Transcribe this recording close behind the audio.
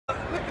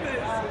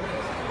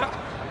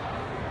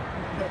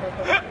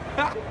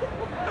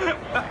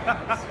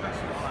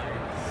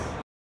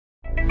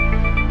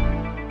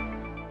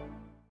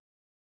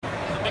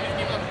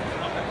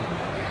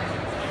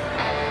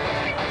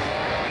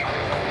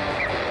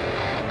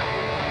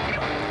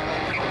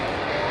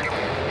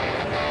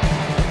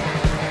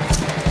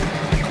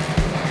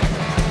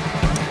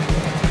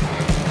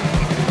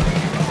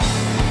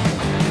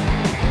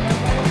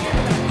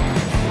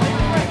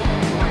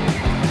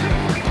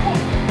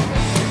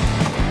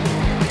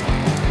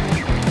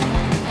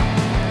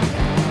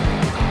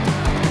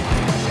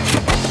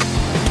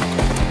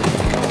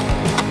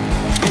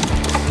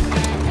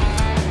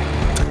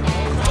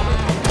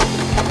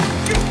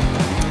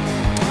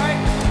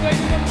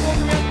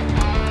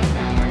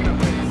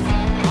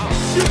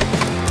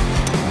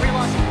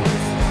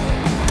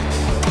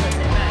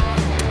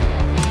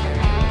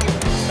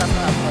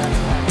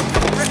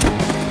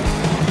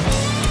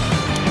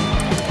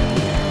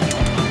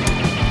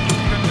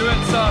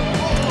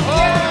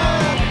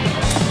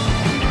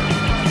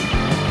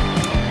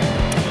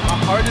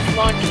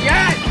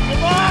Yes!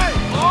 Come on!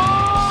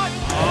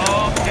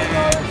 Oh!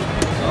 Okay.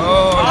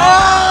 Oh!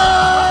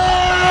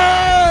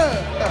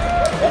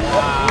 Oh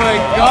my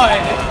god!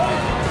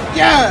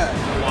 Yeah!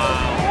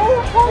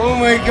 Wow! Oh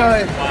my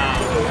god! Wow!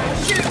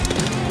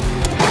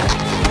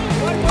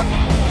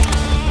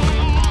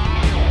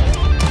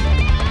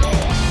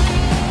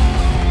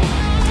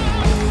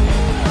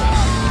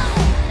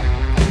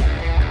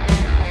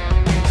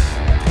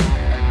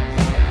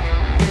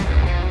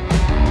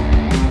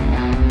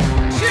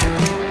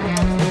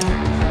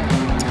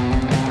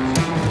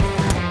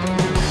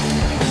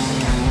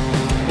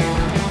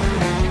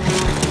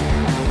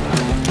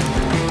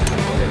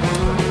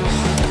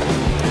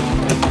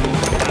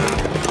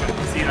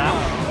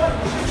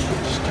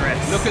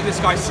 Look at this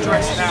guy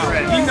stressed out.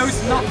 He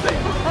knows nothing.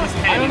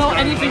 I don't know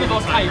anything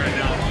about Kyrie.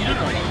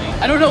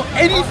 I don't know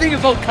anything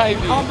about Kyrie. I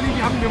can't believe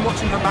you haven't been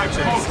watching the matches.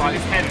 Like,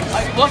 his head.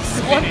 What's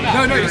what?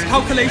 No, his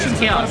calculations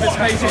in front of his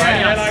face.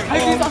 Yeah,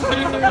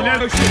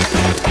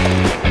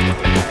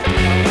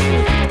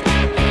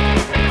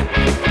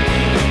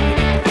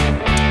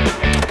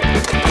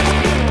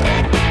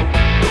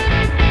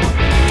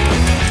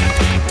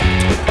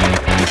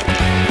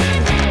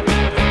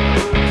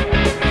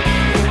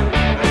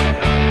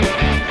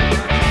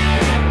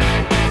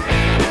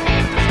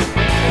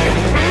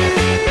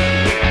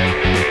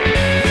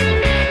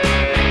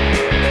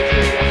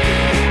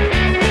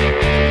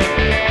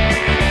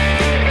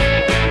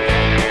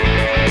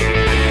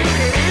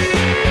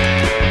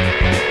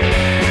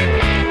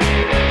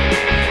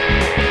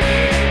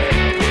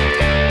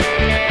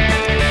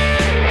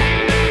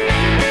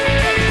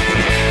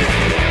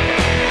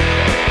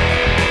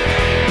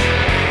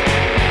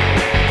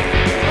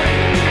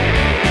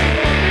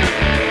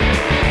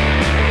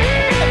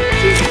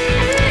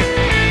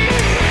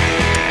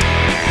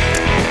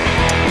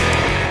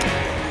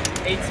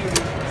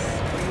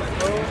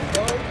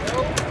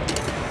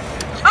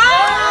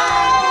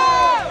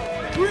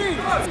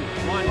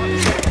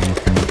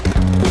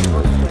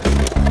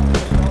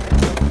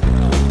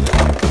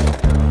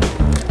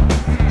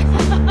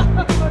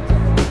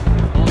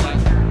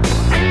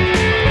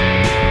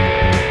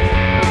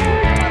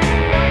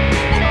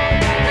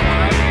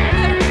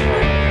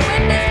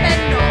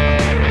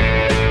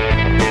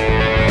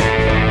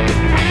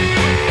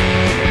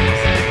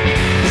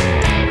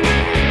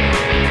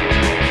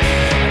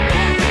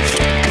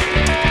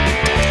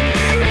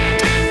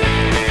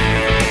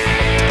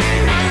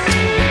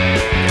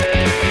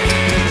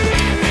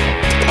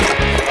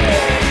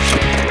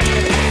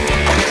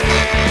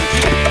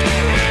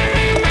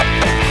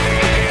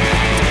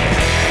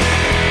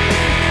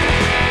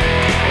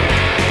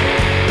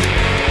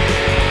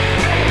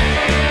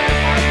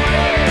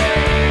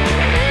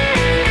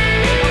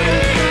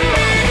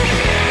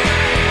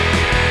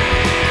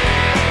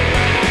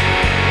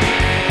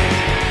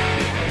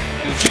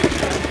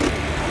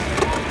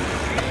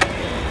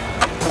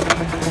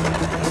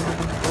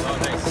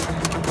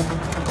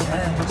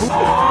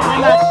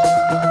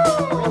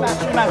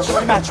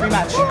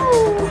 Rematch.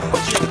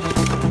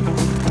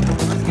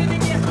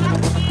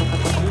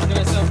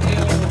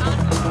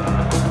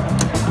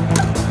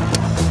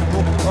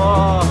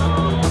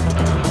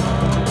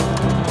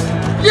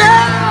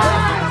 Yes!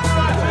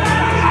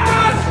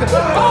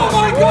 Oh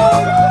my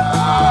god!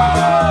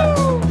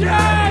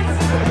 Yes!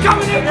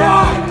 Coming in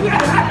wrong!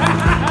 Yes!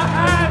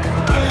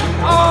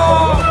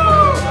 Oh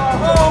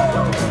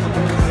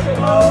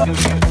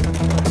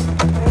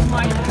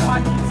my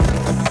god!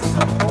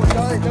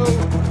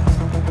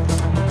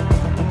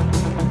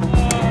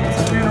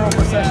 No.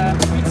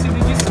 Did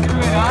you screw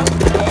it up?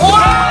 Oh!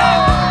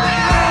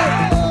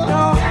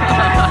 No!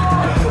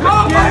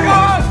 Oh my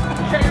god!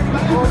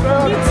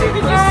 Did you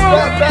screw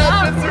it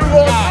up?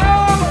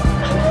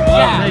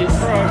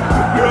 Yeah.